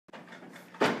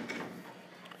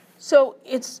So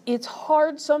it's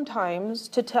hard sometimes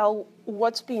to tell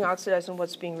what's being oxidized and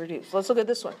what's being reduced. Let's look at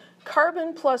this one.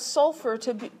 Carbon plus sulfur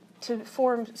to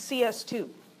form CS2.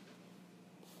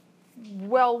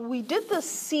 Well, we did the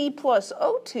C plus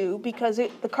O2 because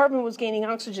the carbon was gaining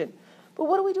oxygen. But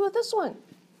what do we do with this one?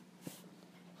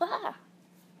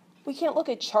 We can't look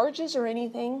at charges or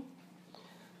anything.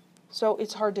 So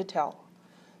it's hard to tell.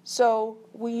 So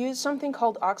we use something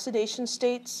called oxidation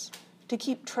states to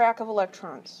keep track of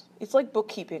electrons. It's like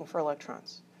bookkeeping for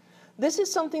electrons. This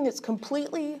is something that's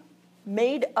completely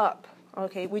made up.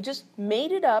 Okay, we just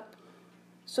made it up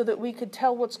so that we could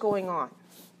tell what's going on.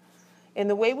 And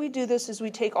the way we do this is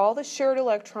we take all the shared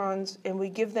electrons and we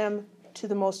give them to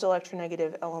the most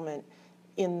electronegative element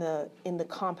in the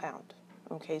compound.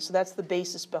 Okay, so that's the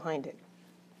basis behind it.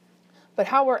 But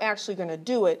how we're actually going to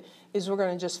do it is we're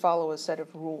going to just follow a set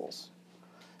of rules.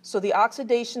 So the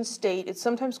oxidation state, it's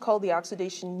sometimes called the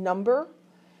oxidation number,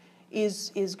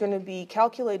 is going to be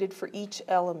calculated for each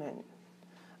element.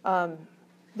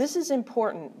 This is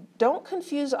important. Don't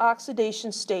confuse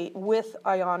oxidation state with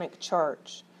ionic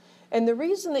charge. And the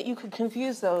reason that you could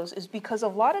confuse those is because a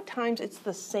lot of times it's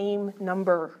the same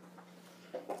number,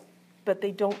 but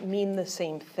they don't mean the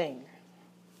same thing.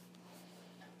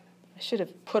 I should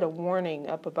have put a warning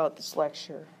up about this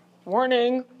lecture.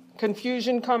 Warning,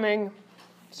 confusion coming.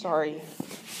 Sorry.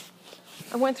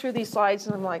 I went through these slides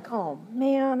and I'm like, oh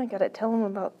man, I gotta tell them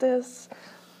about this.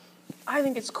 I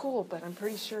think it's cool, but I'm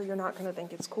pretty sure you're not gonna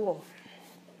think it's cool.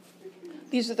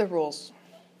 These are the rules.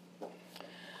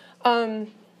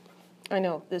 I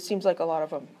know, this seems like a lot of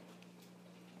them.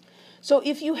 So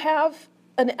if you have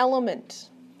an element,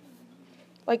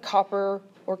 like copper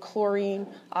or chlorine,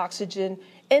 oxygen,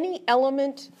 any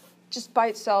element just by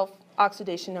itself,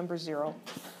 oxidation number 0.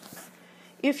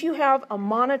 If you have a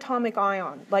monatomic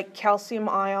ion, like calcium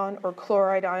ion or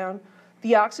chloride ion,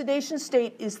 the oxidation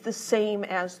state is the same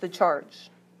as the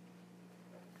charge.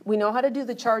 We know how to do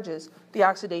the charges. The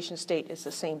oxidation state is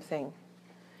the same thing.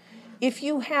 If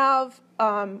you have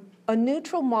a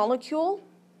neutral molecule,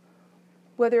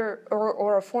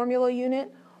 or a formula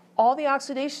unit, all the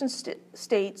oxidation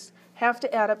states have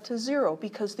to add up to 0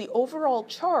 because the overall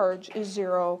charge is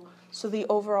 0, so the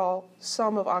overall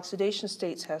sum of oxidation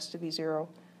states has to be 0.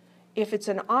 If it's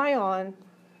an ion,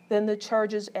 then the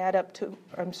charges add up to,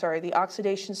 the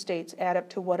oxidation states add up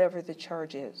to whatever the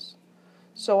charge is.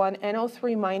 So on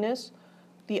NO3 minus,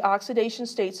 the oxidation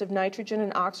states of nitrogen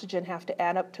and oxygen have to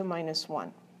add up to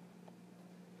 -1.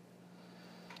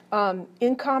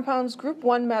 In compounds, group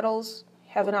 1 metals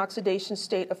have an oxidation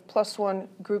state of +1,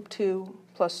 group 2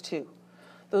 +2.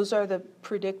 Those are the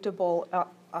predictable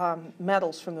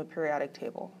metals from the periodic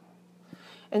table.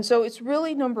 And so it's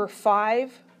really number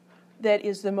 5 that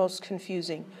is the most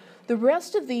confusing. The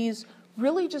rest of these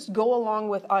really just go along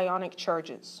with ionic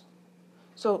charges.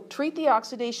 So treat the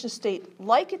oxidation state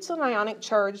like it's an ionic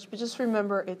charge, but just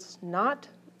remember it's not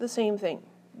the same thing.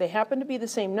 They happen to be the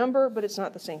same number, but it's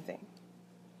not the same thing.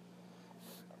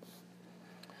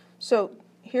 So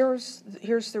here's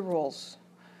the rules.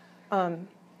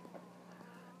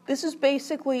 This is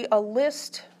basically a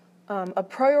list, a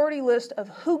priority list of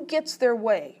who gets their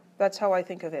way. That's how I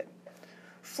think of it.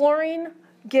 Fluorine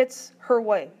gets her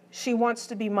way. She wants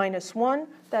to be -1.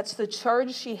 That's the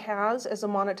charge she has as a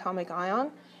monatomic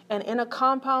ion. And in a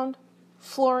compound,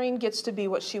 fluorine gets to be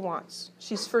what she wants.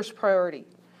 She's first priority.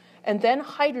 And then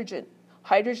hydrogen.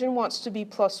 Hydrogen wants to be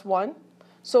 +1.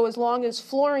 So as long as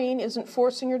fluorine isn't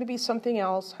forcing her to be something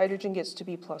else, hydrogen gets to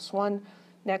be +1.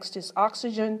 Next is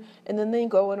oxygen, and then they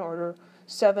go in order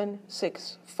 7,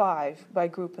 6, 5 by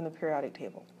group in the periodic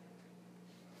table.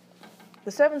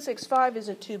 The 7, 6, 5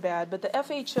 isn't too bad, but the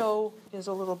FHO is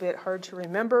a little bit hard to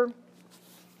remember.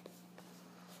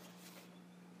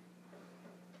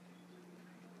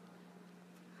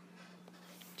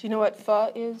 Do you know what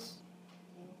pho is?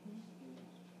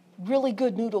 Really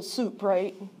good noodle soup,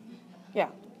 right? Yeah,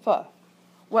 pho.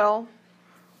 Well,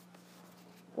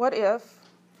 what if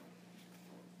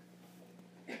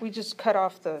we just cut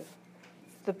off the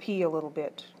P a little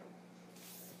bit?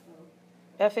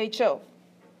 FHO.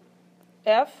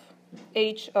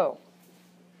 FHO.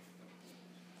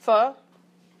 Pho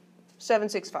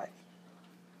 765.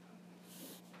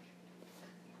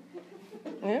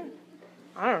 Yeah?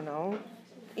 I don't know.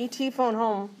 ET phone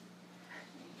home.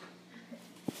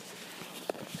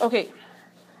 Okay.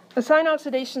 Assign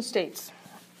oxidation states.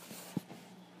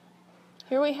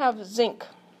 Here we have zinc.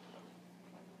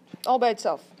 All by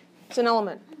itself. It's an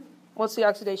element. What's the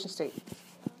oxidation state?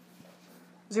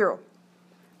 0.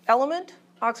 Element,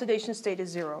 oxidation state is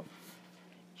 0.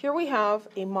 Here we have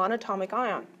a monatomic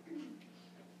ion.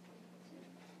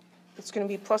 It's going to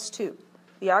be plus 2.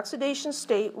 The oxidation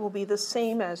state will be the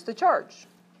same as the charge.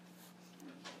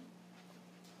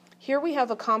 Here we have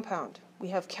a compound. We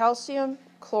have calcium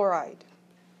chloride.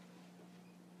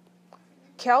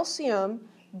 Calcium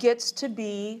gets to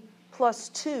be plus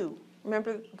 2.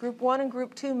 Remember, group 1 and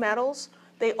group 2 metals,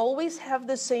 they always have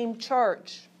the same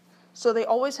charge. So they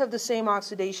always have the same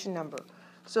oxidation number.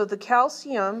 So the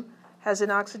calcium has an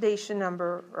oxidation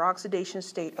number or oxidation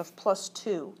state of plus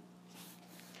 2.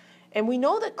 And we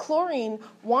know that chlorine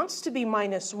wants to be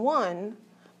minus 1,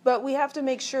 but we have to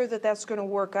make sure that that's going to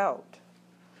work out.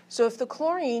 So if the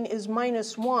chlorine is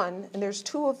minus 1, and there's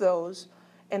 2 of those,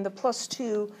 and the plus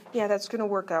 2, yeah, that's going to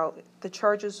work out. The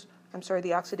charges,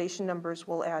 the oxidation numbers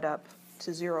will add up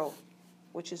to 0,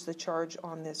 which is the charge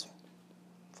on this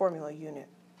formula unit.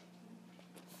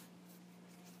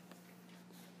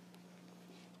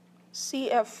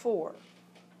 CF4.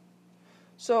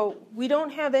 So we don't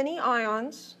have any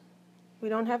ions. We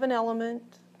don't have an element.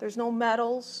 There's no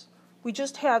metals. We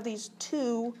just have these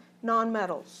 2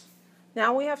 nonmetals.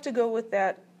 Now we have to go with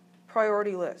that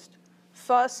priority list.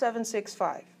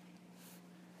 Fa765.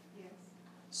 Yes.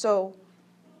 So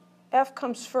F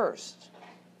comes first.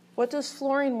 What does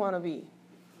fluorine want to be?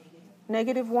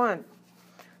 Negative 1.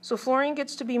 So fluorine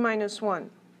gets to be minus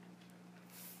 1.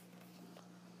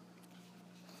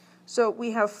 So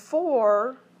we have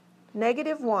 4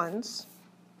 negative 1s,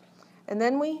 and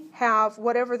then we have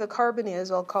whatever the carbon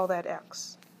is, I'll call that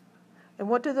X. And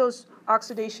what do those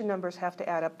oxidation numbers have to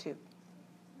add up to?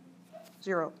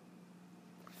 0.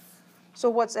 So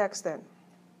what's X then?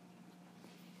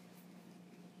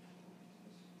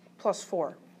 Plus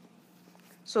 4.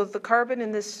 So the carbon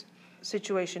in this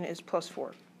situation is plus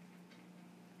 4.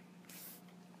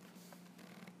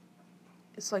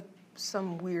 It's like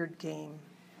some weird game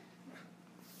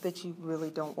that you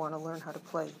really don't want to learn how to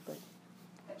play, but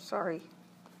sorry,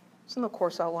 it's in the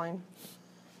course outline.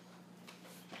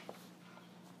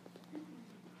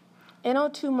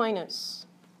 NO2 minus.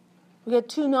 We got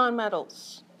 2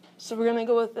 nonmetals. So we're going to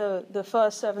go with the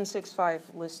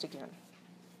Fa765 list again.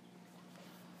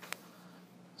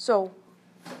 So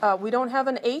we don't have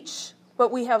an H,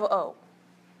 but we have O.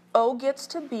 O gets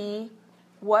to be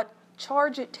what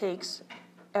charge it takes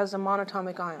as a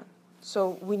monatomic ion.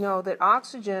 So we know that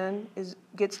oxygen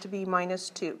gets to be minus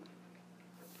 2.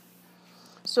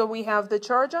 So we have the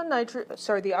charge on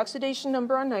the oxidation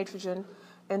number on nitrogen,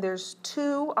 and there's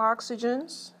 2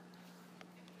 oxygens,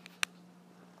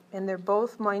 and they're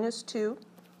both minus 2.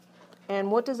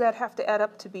 And what does that have to add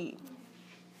up to be?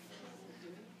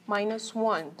 Minus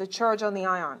 1, the charge on the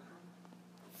ion.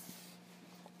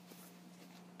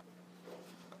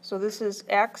 So this is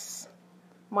X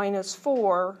minus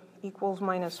 4 equals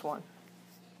minus 1.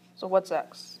 So what's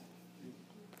X?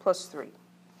 Plus 3.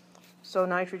 So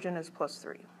nitrogen is plus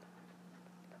 3.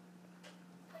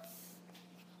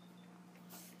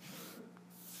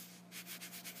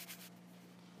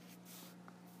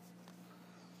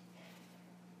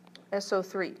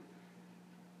 SO3.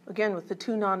 Again with the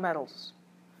 2 nonmetals.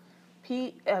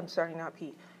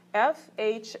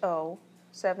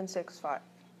 FHO765.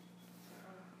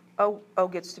 O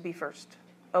gets to be first.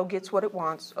 O gets what it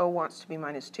wants. O wants to be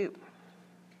minus 2.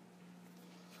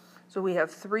 So we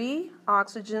have 3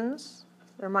 oxygens.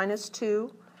 They're minus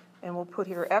 2. And we'll put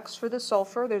here X for the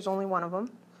sulfur. There's only one of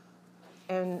them.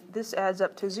 And this adds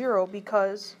up to 0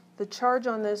 because the charge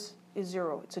on this is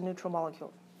 0. It's a neutral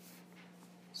molecule.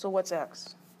 So what's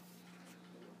X?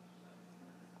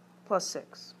 Plus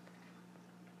 6.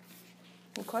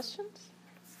 Any questions?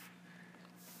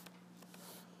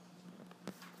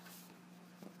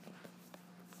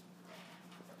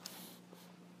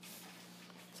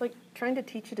 It's like trying to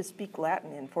teach you to speak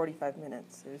Latin in 45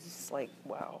 minutes. It's just like,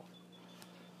 wow.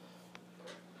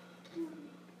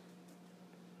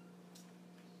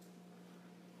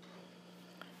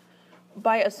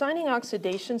 By assigning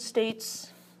oxidation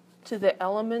states to the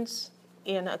elements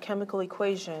in a chemical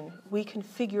equation, we can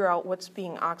figure out what's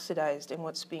being oxidized and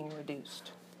what's being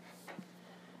reduced.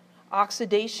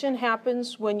 Oxidation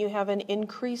happens when you have an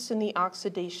increase in the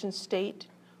oxidation state.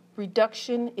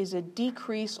 Reduction is a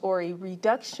decrease or a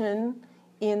reduction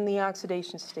in the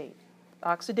oxidation state. The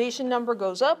oxidation number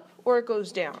goes up or it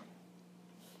goes down.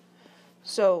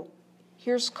 So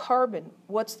here's carbon.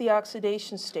 What's the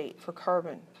oxidation state for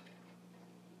carbon?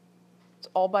 It's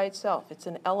all by itself. It's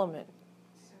an element.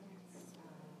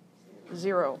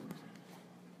 0.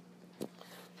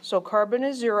 So carbon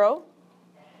is 0.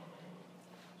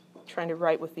 I'm trying to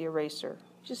write with the eraser.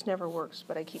 It just never works,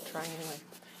 but I keep trying anyway.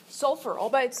 Sulfur, all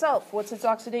by itself. What's its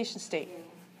oxidation state?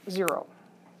 0.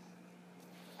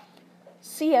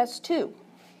 CS2.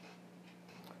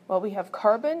 Well, we have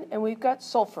carbon and we've got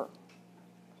sulfur.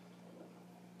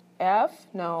 F,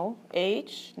 no.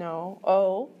 H, no.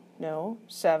 O, no.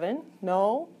 7,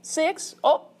 no. 6,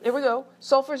 oh, there we go.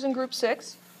 Sulfur's in group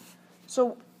 6.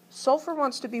 So sulfur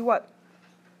wants to be what?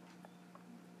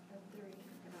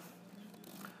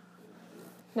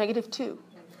 -2.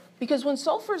 Because when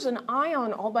sulfur's an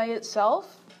ion all by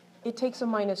itself, it takes a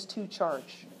 -2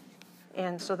 charge.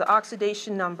 And so the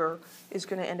oxidation number is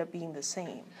going to end up being the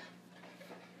same.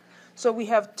 So we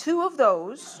have 2 of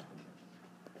those.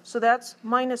 So that's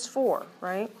 -4,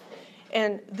 right?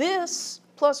 And this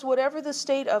plus whatever the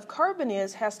state of carbon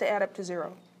is has to add up to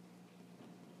 0.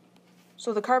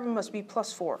 So the carbon must be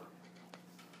 +4.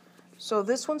 So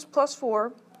this one's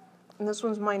 +4 and this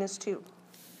one's -2.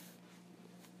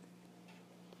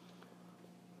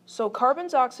 So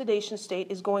carbon's oxidation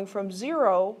state is going from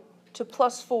 0 to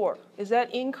 +4. Is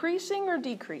that increasing or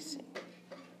decreasing?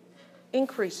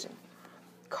 Increasing.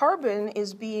 Carbon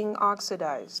is being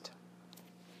oxidized.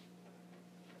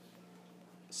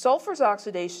 Sulfur's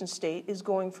oxidation state is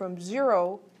going from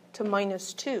 0 to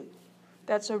 -2.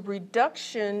 That's a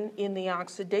reduction in the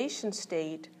oxidation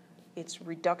state. It's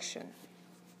reduction.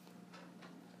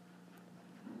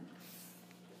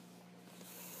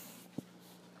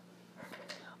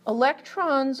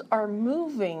 Electrons are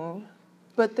moving,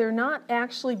 but they're not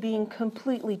actually being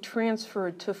completely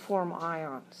transferred to form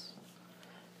ions.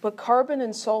 But carbon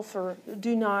and sulfur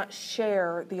do not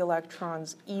share the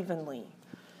electrons evenly.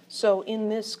 So in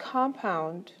this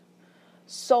compound,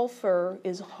 sulfur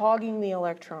is hogging the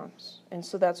electrons. And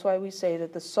so that's why we say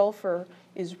that the sulfur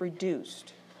is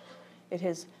reduced. It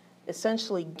has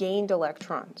essentially gained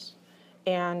electrons,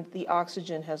 and the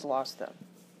oxygen has lost them.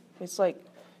 It's like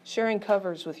sharing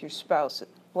covers with your spouse,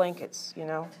 blankets, you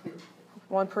know.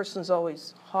 One person's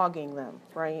always hogging them,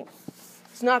 right?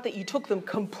 It's not that you took them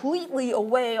completely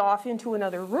away off into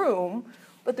another room,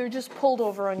 but they're just pulled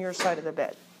over on your side of the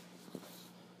bed.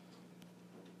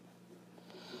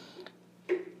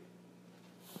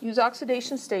 Use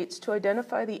oxidation states to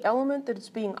identify the element that is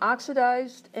being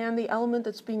oxidized and the element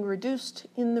that's being reduced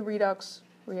in the redox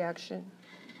reaction.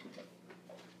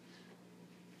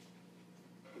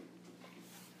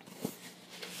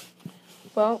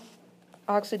 Well,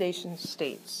 oxidation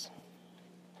states.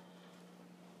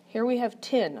 Here we have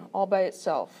tin all by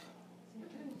itself.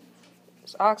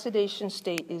 Its oxidation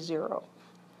state is 0.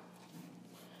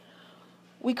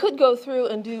 We could go through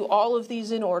and do all of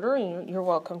these in order, and you're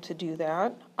welcome to do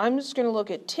that. I'm just going to look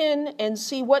at tin and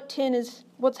see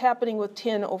what's happening with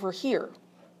tin over here.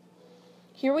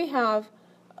 Here we have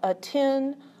a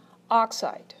tin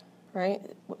oxide, right?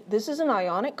 This is an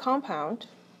ionic compound.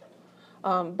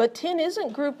 But tin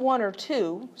isn't group 1 or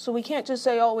 2, so we can't just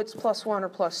say, oh, it's +1 or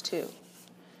 +2.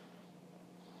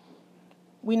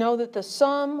 We know that the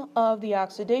sum of the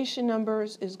oxidation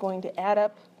numbers is going to add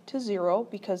up to 0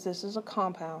 because this is a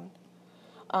compound.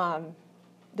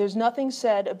 There's nothing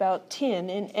said about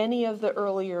tin in any of the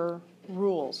earlier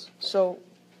rules. So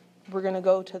we're going to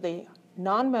go to the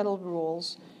non-metal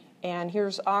rules, and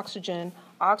here's oxygen.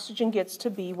 Oxygen gets to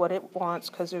be what it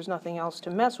wants because there's nothing else to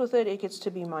mess with it. It gets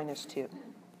to be -2.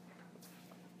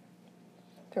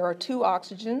 There are 2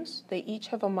 oxygens. They each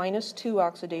have a -2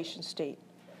 oxidation state.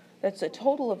 That's a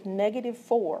total of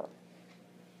 -4,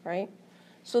 right?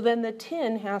 So then the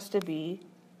tin has to be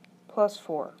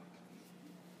 +4.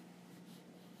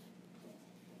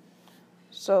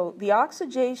 So the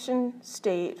oxidation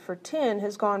state for tin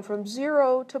has gone from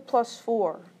 0 to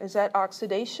 +4. Is that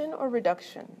oxidation or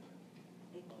reduction?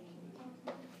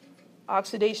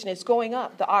 Oxidation, it's going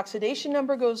up. The oxidation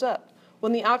number goes up.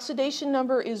 When the oxidation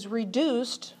number is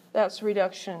reduced, that's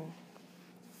reduction.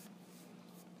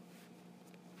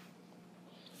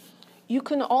 You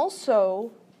can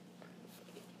also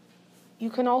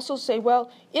say, well,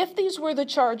 if these were the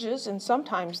charges, and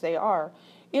sometimes they are,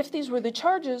 if these were the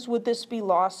charges, would this be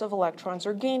loss of electrons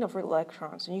or gain of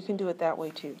electrons? And you can do it that way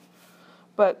too.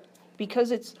 But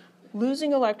because it's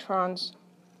losing electrons,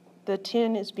 the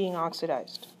tin is being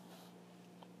oxidized.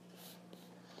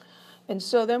 And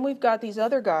so then we've got these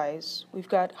other guys. We've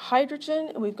got hydrogen,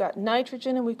 and we've got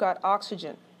nitrogen, and we've got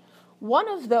oxygen. One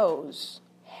of those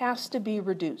has to be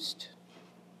reduced.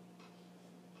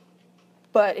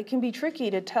 But it can be tricky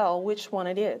to tell which one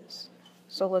it is.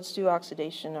 So let's do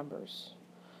oxidation numbers.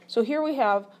 So here we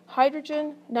have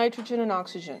hydrogen, nitrogen, and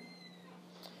oxygen.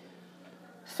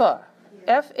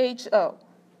 FHO.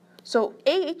 So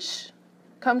H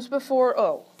comes before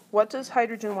O. What does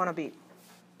hydrogen want to be?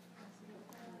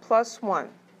 +1.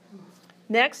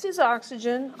 Next is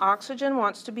oxygen. Oxygen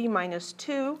wants to be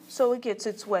 -2, so it gets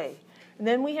its way. And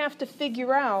then we have to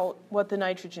figure out what the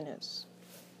nitrogen is.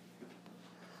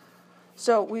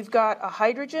 So we've got a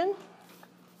hydrogen,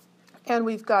 and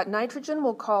we've got nitrogen,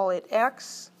 we'll call it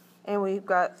X, and we've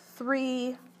got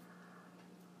 3,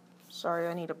 sorry,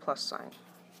 I need a plus sign,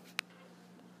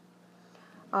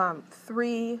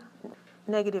 3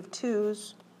 negative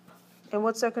 2s, and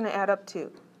what's that going to add up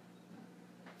to?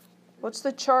 What's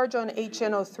the charge on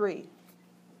HNO3?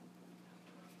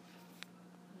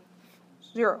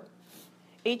 0.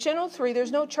 HNO3,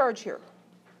 there's no charge here,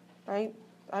 right?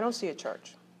 I don't see a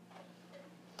charge.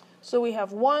 So we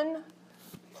have 1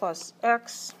 plus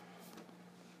X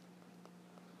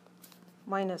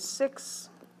minus 6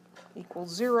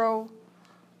 equals 0.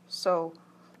 So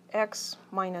X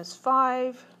minus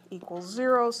 5 equals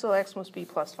 0, so X must be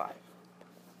plus 5.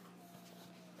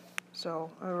 So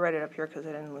I'll write it up here because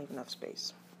I didn't leave enough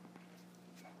space.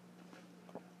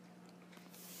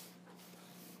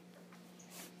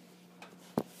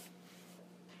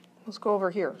 Let's go over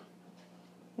here.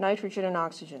 Nitrogen and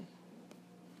oxygen.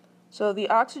 So the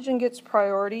oxygen gets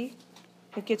priority.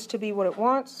 It gets to be what it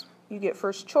wants. You get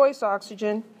first choice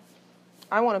oxygen.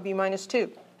 I want to be minus 2.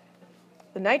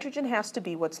 The nitrogen has to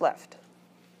be what's left.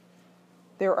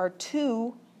 There are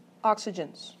 2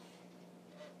 oxygens.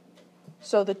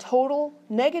 So the total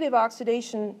negative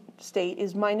oxidation state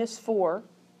is minus 4.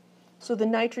 So the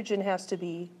nitrogen has to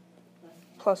be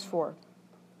plus 4.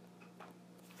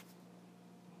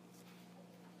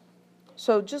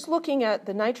 So just looking at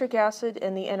the nitric acid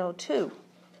and the NO2,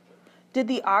 did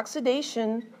the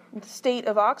oxidation state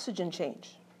of oxygen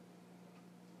change?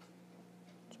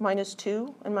 It's minus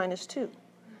 2 and minus 2.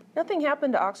 Nothing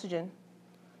happened to oxygen.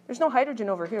 There's no hydrogen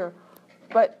over here.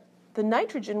 But the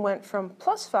nitrogen went from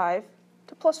plus 5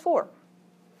 to plus 4.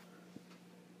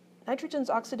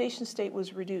 Nitrogen's oxidation state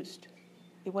was reduced.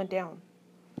 It went down.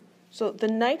 So the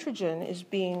nitrogen is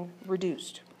being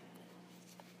reduced.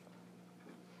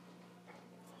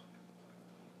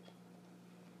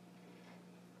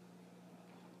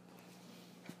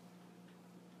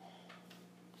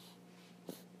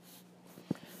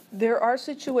 There are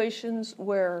situations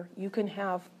where you can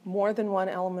have more than one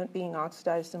element being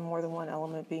oxidized and more than one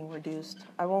element being reduced.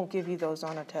 I won't give you those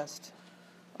on a test.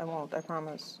 I won't, I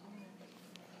promise.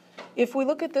 If we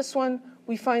look at this one,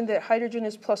 we find that hydrogen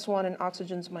is plus 1 and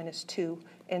oxygen's minus 2,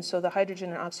 and so the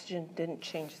hydrogen and oxygen didn't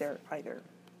change there either.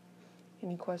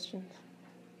 Any questions?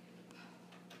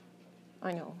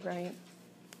 I know, right?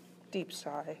 Deep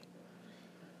sigh.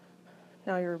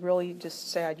 Now you're really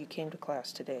just sad you came to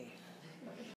class today.